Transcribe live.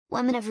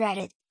Women of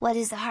Reddit, what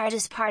is the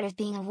hardest part of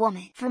being a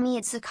woman? For me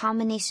it's the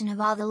combination of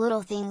all the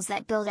little things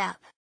that build up.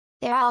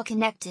 They're all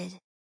connected.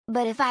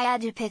 But if I had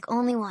to pick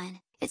only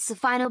one, it's the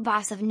final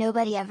boss of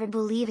nobody ever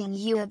believing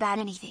you about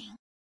anything.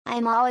 I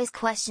am always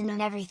questioned on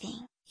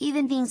everything,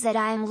 even things that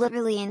I am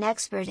literally an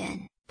expert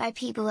in, by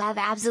people who have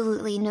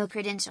absolutely no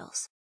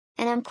credentials.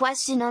 And I'm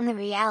questioned on the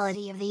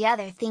reality of the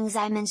other things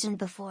I mentioned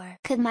before.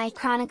 Could my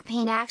chronic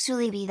pain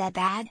actually be that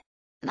bad?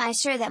 Am I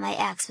sure that my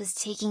ex was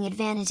taking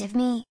advantage of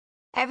me?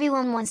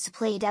 Everyone wants to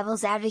play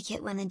devil's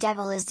advocate when the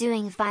devil is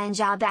doing a fine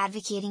job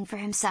advocating for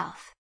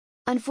himself.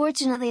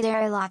 Unfortunately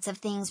there are lots of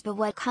things, but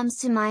what comes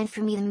to mind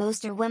for me the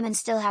most are women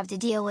still have to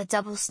deal with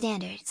double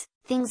standards,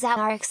 things that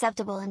are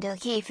acceptable and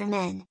okay for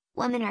men,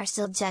 women are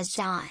still judged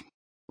on.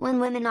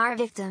 When women are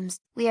victims,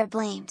 we are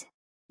blamed.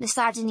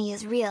 Misogyny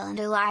is real and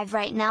alive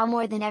right now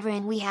more than ever,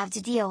 and we have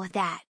to deal with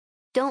that.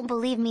 Don't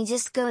believe me?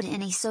 Just go to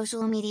any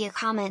social media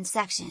comment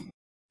section.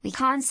 We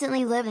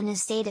constantly live in a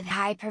state of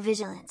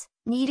hypervigilance,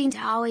 needing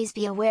to always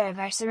be aware of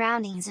our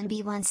surroundings and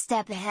be one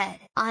step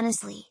ahead.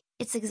 Honestly,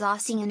 it's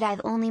exhausting, and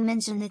I've only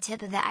mentioned the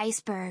tip of the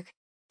iceberg.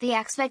 The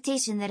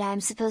expectation that I'm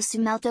supposed to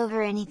melt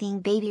over anything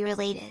baby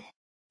related.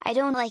 I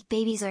don't like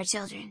babies or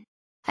children.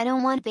 I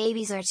don't want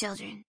babies or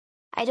children.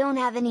 I don't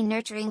have any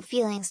nurturing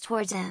feelings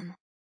towards them.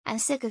 I'm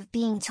sick of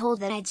being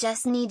told that I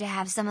just need to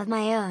have some of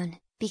my own,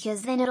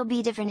 because then it'll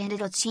be different and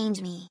it'll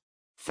change me.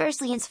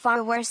 Firstly, it's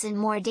far worse and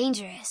more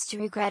dangerous to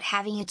regret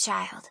having a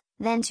child,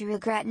 than to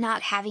regret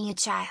not having a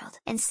child.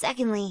 And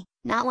secondly,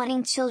 not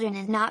wanting children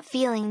and not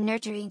feeling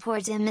nurturing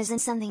towards them isn't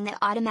something that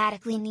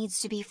automatically needs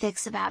to be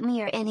fixed about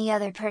me or any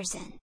other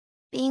person.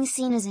 Being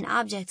seen as an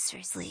object.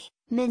 Seriously,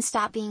 men,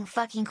 stop being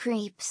fucking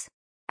creeps.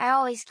 I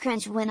always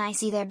cringe when I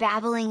see their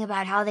babbling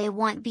about how they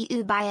want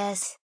BU by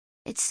us.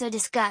 It's so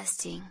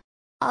disgusting.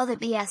 All the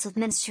BS with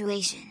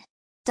menstruation.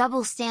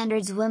 Double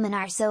standards. Women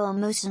are so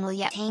emotional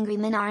yet angry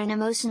men aren't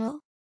emotional,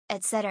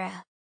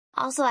 etc.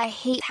 Also, I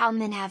hate how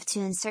men have to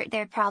insert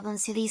their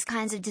problems to these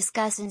kinds of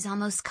discussions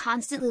almost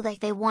constantly,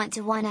 like they want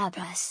to one-up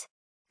us.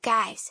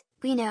 Guys,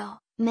 we know,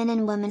 men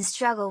and women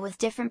struggle with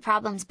different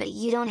problems, but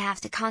you don't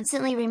have to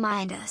constantly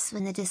remind us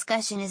when the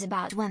discussion is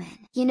about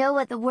women. You know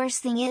what the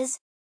worst thing is?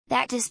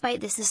 That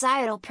despite the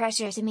societal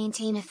pressure to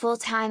maintain a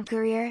full-time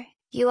career,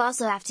 you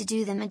also have to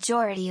do the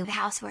majority of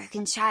housework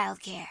and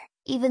childcare,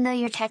 even though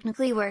you're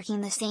technically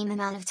working the same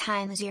amount of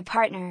time as your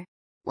partner.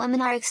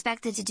 Women are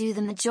expected to do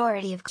the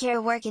majority of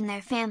care work in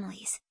their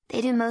families,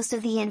 they do most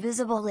of the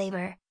invisible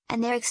labor,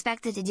 and they're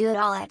expected to do it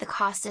all at the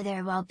cost of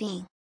their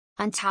well-being.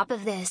 On top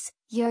of this,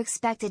 you're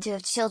expected to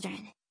have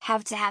children,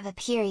 have to have a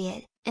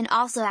period, and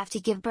also have to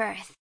give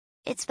birth.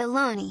 It's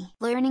baloney.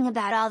 Learning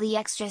about all the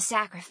extra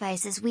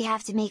sacrifices we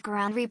have to make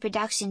around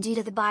reproduction due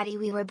to the body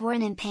we were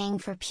born in, paying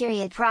for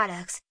period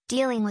products,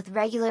 dealing with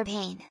regular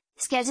pain,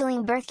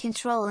 scheduling birth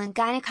control and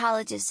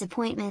gynecologist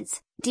appointments,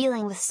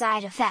 dealing with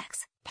side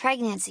effects,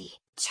 pregnancy,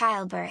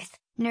 childbirth,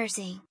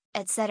 nursing,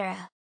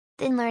 etc.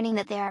 Then learning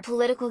that there are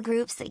political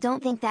groups that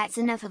don't think that's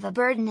enough of a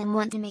burden and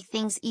want to make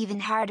things even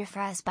harder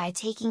for us by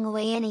taking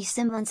away any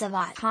semblance of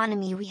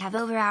autonomy we have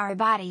over our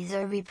bodies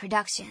or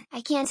reproduction.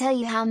 I can't tell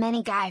you how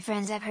many guy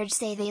friends I've heard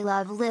say they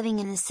love living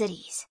in the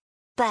cities.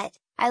 But,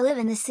 I live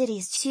in the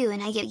cities too,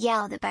 and I get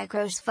yelled at by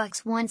gross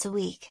fucks once a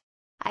week.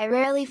 I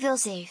rarely feel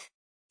safe.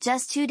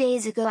 Just 2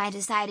 days ago I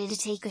decided to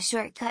take a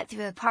shortcut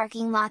through a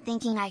parking lot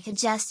thinking I could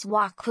just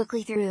walk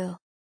quickly through.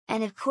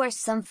 And of course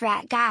some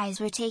frat guys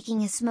were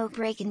taking a smoke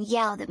break and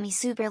yelled at me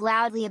super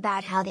loudly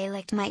about how they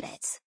licked my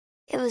tits.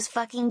 It was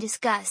fucking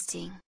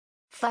disgusting.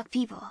 Fuck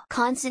people.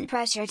 Constant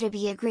pressure to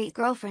be a great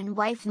girlfriend,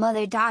 wife,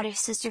 mother, daughter,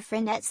 sister,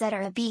 friend,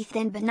 etc. Be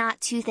thin but not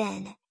too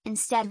thin,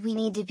 instead we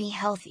need to be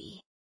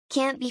healthy.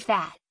 Can't be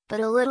fat, but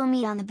a little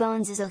meat on the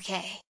bones is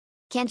okay.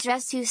 Can't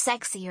dress too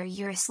sexy or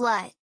you're a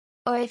slut.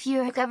 Or if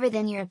you're a cover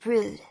then you're a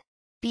prude.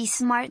 Be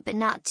smart but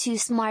not too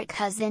smart,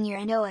 cause then you're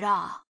a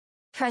know-it-all.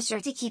 Pressure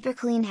to keep a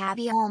clean,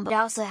 happy home but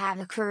also have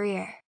a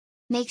career.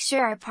 Make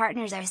sure our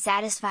partners are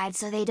satisfied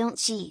so they don't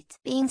cheat.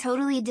 Being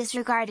totally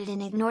disregarded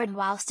and ignored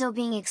while still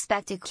being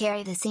expected to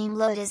carry the same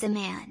load as a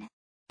man.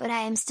 But I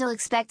am still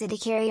expected to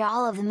carry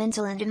all of the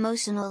mental and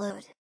emotional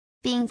load.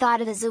 Being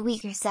thought of as a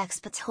weaker sex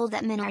but told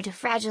that men are too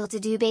fragile to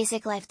do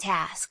basic life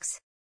tasks.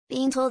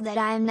 Being told that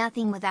I am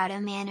nothing without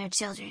a man or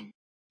children.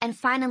 And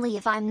finally,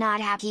 if I'm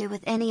not happy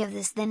with any of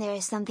this then there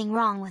is something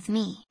wrong with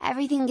me.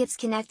 Everything gets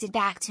connected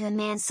back to a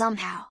man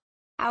somehow.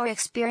 Our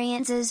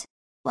experiences?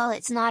 Well,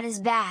 it's not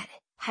as bad.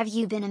 Have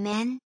you been a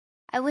man?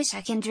 I wish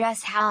I can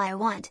dress how I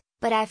want,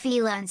 but I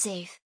feel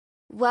unsafe.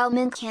 Well,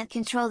 men can't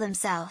control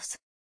themselves.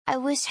 I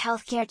wish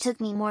healthcare took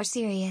me more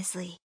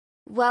seriously.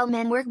 Well,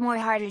 men work more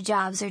harder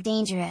jobs or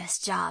dangerous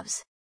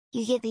jobs.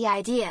 You get the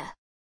idea.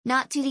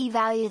 Not to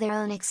devalue their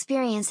own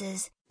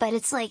experiences, but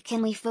it's like,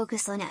 can we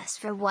focus on us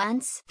for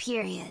once?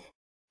 Period.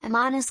 I'm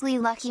honestly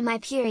lucky my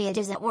period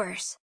isn't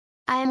worse.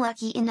 I am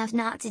lucky enough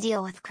not to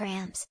deal with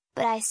cramps,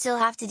 but I still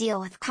have to deal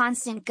with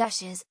constant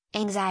gushes,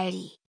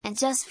 anxiety, and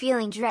just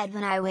feeling dread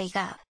when I wake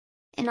up.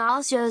 In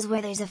all shows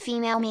where there's a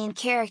female main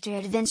character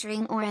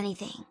adventuring or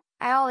anything,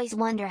 I always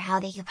wonder how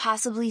they could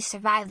possibly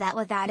survive that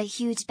without a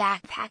huge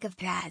backpack of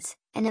pads,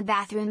 and a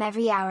bathroom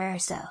every hour or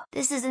so.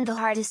 This isn't the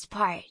hardest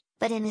part,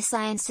 but in the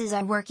sciences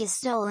our work is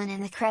stolen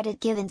and the credit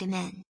given to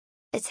men.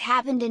 It's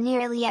happened to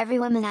nearly every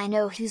woman I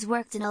know who's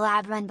worked in a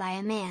lab run by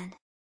a man.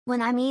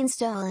 When I mean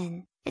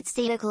stolen, it's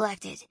data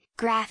collected,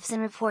 graphs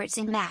and reports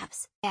and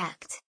maps,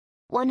 Act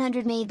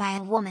 100 made by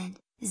a woman,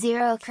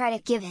 0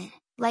 credit given,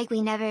 like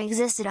we never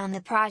existed on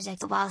the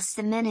project, whilst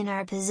the men in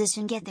our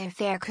position get their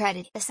fair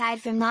credit.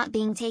 Aside from not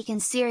being taken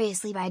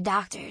seriously by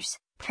doctors,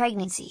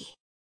 pregnancy.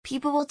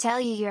 People will tell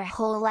you your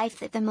whole life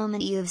that the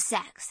moment you have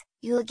sex,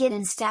 you'll get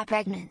insta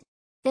pregnant.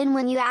 Then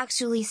when you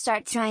actually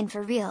start trying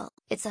for real,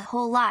 it's a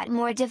whole lot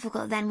more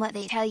difficult than what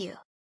they tell you.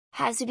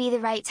 Has to be the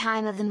right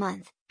time of the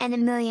month, and a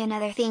million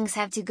other things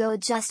have to go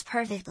just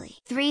perfectly.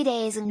 3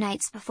 days and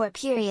nights before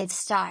periods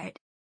start.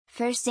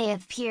 First day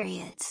of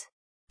periods.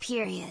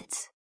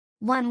 Periods.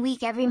 1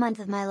 week every month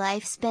of my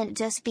life spent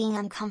just being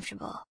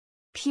uncomfortable.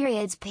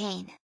 Periods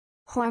pain.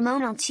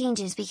 Hormonal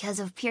changes because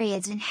of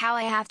periods and how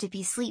I have to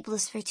be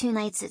sleepless for 2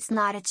 nights. It's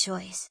not a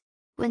choice.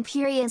 When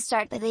periods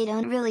start but they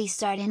don't really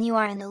start and you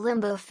are in the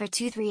limbo for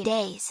 2-3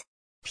 days.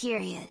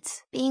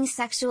 Periods. Being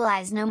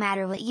sexualized no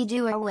matter what you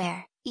do or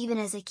where, even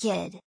as a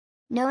kid.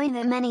 Knowing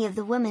that many of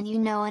the women you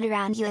know and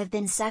around you have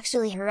been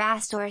sexually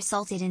harassed or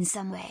assaulted in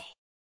some way.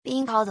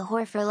 Being called a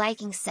whore for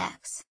liking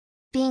sex.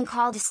 Being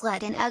called a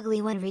slut and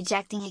ugly when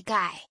rejecting a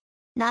guy.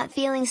 Not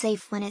feeling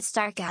safe when it's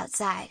dark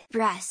outside.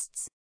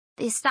 Breasts.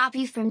 They stop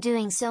you from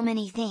doing so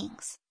many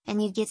things,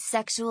 and you get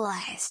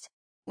sexualized.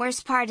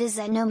 Worst part is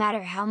that no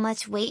matter how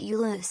much weight you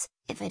lose,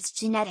 if it's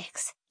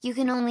genetics, you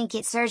can only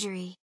get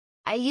surgery.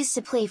 I used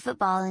to play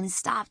football and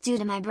stopped due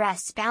to my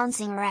breasts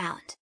bouncing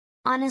around.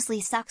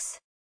 Honestly sucks.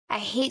 I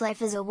hate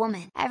life as a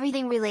woman.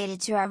 Everything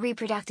related to our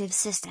reproductive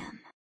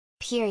system.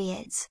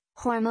 Periods,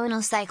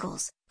 hormonal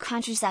cycles,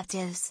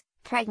 contraceptives,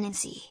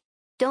 pregnancy.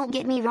 Don't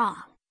get me wrong,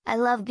 I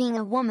love being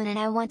a woman and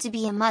I want to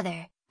be a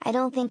mother. I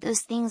don't think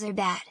those things are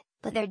bad,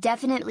 but they're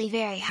definitely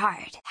very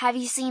hard. Have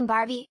you seen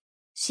Barbie?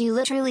 She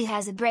literally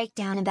has a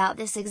breakdown about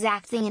this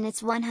exact thing and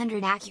it's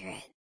 100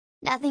 accurate.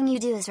 Nothing you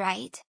do is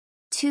right.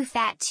 Too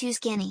fat, too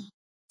skinny.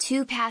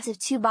 Too passive,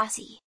 too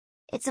bossy.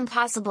 It's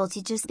impossible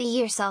to just be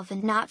yourself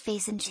and not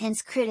face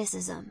intense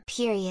criticism.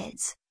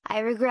 Periods. I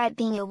regret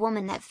being a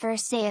woman that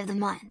first day of the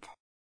month.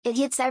 It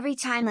hits every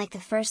time like the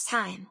first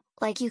time,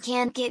 like you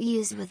can't get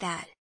used with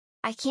that.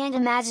 I can't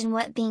imagine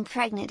what being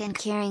pregnant and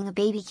carrying a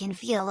baby can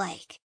feel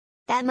like.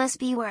 That must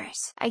be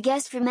worse. I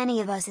guess for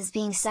many of us it's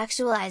being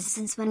sexualized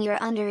since when you're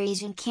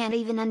underage and can't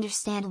even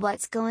understand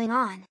what's going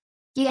on.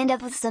 You end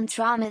up with some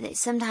trauma that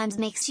sometimes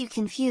makes you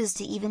confused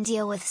to even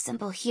deal with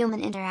simple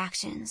human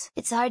interactions.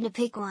 It's hard to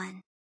pick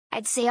one.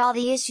 I'd say all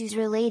the issues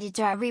related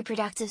to our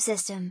reproductive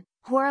system,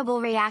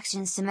 horrible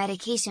reactions to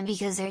medication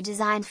because they're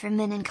designed for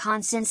men and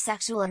constant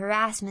sexual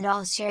harassment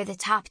all share the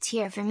top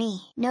tier for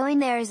me. Knowing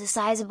there is a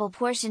sizable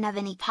portion of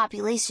any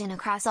population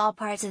across all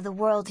parts of the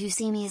world who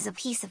see me as a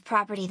piece of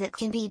property that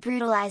can be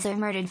brutalized or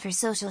murdered for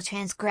social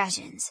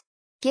transgressions,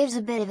 gives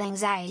a bit of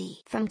anxiety.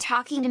 From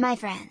talking to my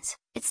friends,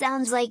 it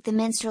sounds like the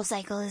menstrual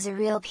cycle is a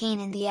real pain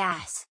in the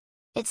ass.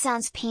 It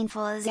sounds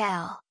painful as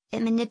hell,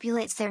 it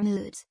manipulates their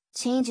moods,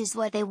 changes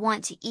what they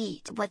want to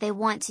eat, what they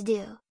want to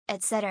do,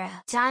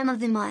 etc. Time of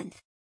the month.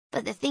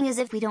 But the thing is,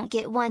 if we don't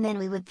get one then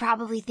we would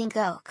probably think,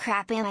 oh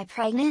crap, am I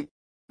pregnant?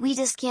 We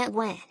just can't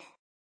win.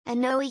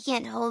 And no, we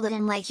can't hold it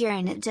in like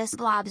urine, it just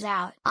blobs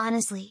out.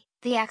 Honestly,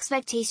 the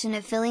expectation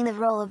of filling the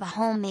role of a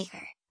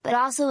homemaker, but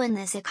also in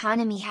this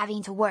economy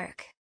having to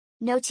work.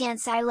 No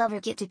chance I'll ever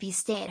get to be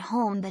stay at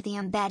home, but the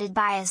embedded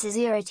bias is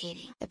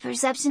irritating. The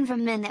perception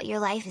from men that your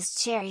life is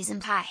cherries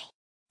and pie.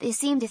 They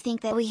seem to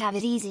think that we have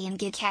it easy and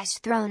get cash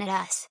thrown at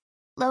us.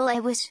 Lol, I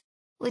wish.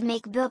 Would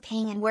make bill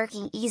paying and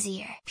working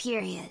easier.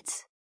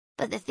 Periods.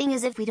 But the thing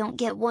is, if we don't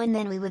get one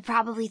then we would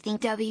probably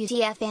think,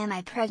 WTF, am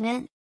I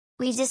pregnant?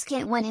 We just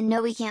can't win, and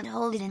no, we can't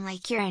hold it in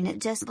like urine, it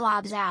just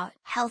blobs out.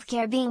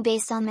 Healthcare being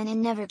based on men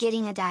and never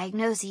getting a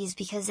diagnosis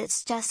because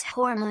it's just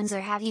hormones,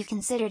 or have you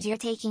considered you're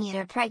taking it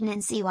or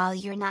pregnancy while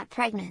you're not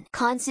pregnant?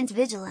 Constant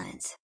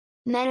vigilance.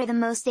 Men are the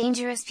most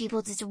dangerous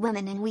people to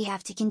women, and we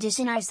have to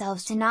condition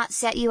ourselves to not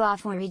set you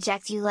off or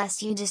reject you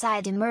lest you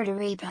decide to murder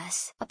rape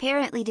us.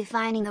 Apparently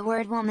defining the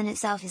word woman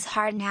itself is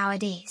hard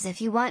nowadays if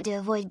you want to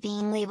avoid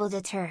being labeled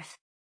a TERF.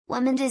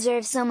 Women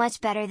deserve so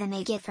much better than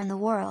they get from the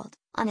world,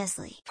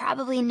 honestly.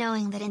 Probably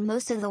knowing that in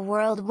most of the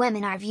world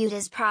women are viewed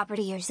as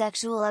property or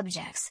sexual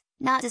objects,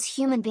 not as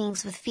human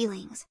beings with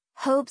feelings,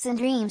 hopes and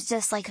dreams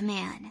just like a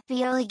man.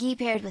 Biology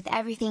paired with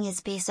everything is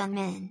based on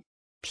men.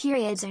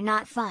 Periods are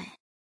not fun.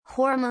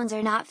 Hormones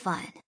are not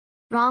fun.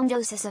 Wrong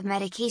doses of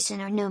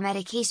medication or no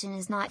medication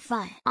is not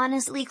fun.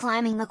 Honestly,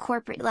 climbing the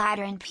corporate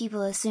ladder and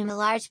people assume a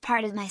large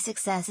part of my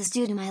success is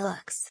due to my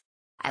looks.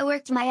 I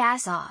worked my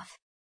ass off.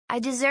 I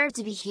deserve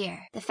to be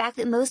here. The fact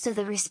that most of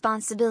the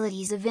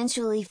responsibilities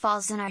eventually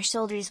falls on our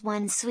shoulders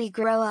once we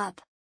grow up.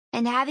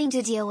 And having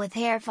to deal with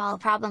hair fall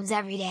problems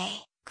every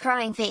day.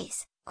 Crying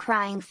face,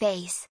 crying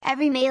face.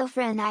 Every male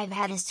friend I've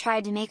had has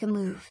tried to make a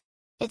move.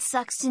 It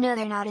sucks to know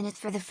they're not in it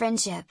for the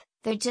friendship,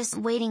 They're just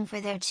waiting for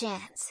their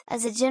chance.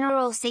 As a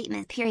general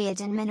statement,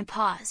 periods and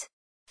menopause.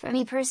 For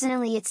me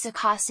personally, it's the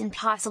cost and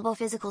possible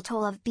physical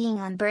toll of being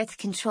on birth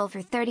control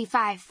for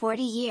 35-40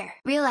 years.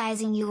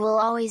 Realizing you will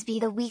always be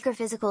the weaker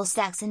physical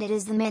sex and it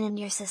is the men in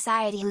your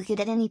society who could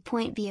at any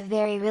point be a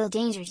very real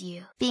danger to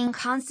you. Being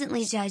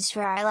constantly judged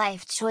for our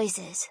life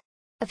choices.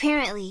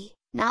 Apparently,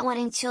 not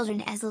wanting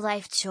children as a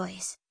life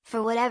choice,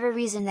 for whatever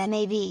reason that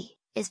may be,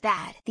 is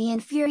bad. The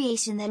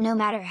infuriation that no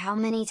matter how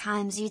many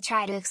times you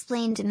try to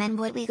explain to men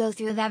what we go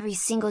through every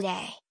single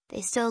day,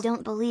 they still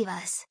don't believe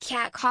us.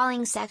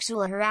 Catcalling,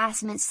 sexual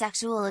harassment,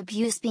 sexual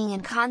abuse, being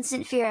in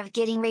constant fear of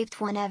getting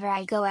raped whenever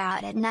I go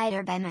out at night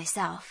or by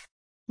myself.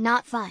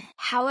 Not fun.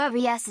 How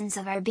every essence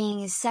of our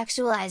being is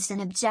sexualized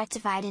and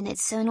objectified, and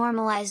it's so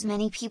normalized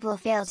many people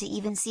fail to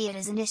even see it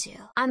as an issue.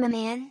 I'm a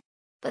man,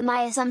 but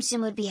my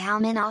assumption would be how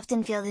men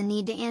often feel the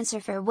need to answer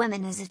for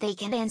women as if they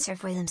can't answer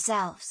for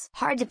themselves.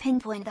 Hard to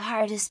pinpoint the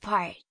hardest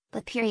part,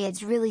 but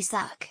periods really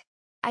suck.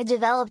 I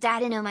developed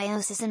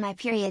adenomyosis and my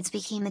periods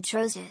became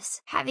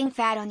atrocious. Having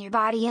fat on your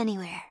body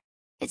anywhere.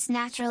 It's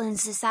natural and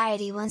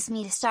society wants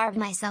me to starve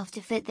myself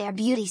to fit their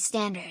beauty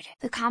standard.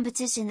 The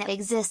competition that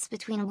exists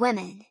between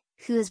women,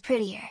 who is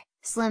prettier,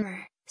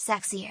 slimmer,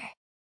 sexier.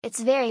 It's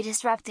very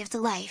disruptive to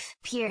life.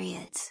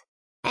 Periods.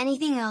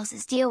 Anything else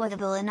is deal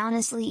withable and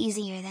honestly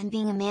easier than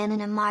being a man in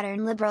a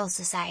modern liberal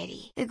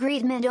society. The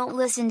great men don't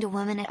listen to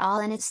women at all,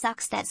 and it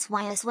sucks. That's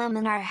why us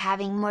women are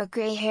having more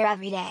gray hair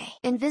every day.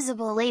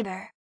 Invisible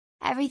labor.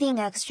 Everything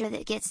extra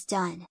that gets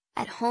done,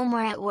 at home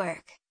or at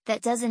work,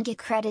 that doesn't get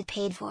credit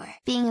paid for.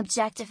 Being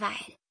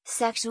objectified,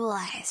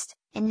 sexualized,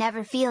 and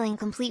never feeling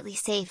completely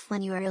safe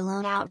when you are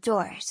alone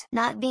outdoors.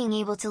 Not being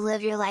able to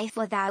live your life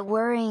without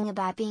worrying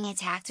about being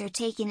attacked or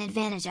taken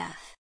advantage of.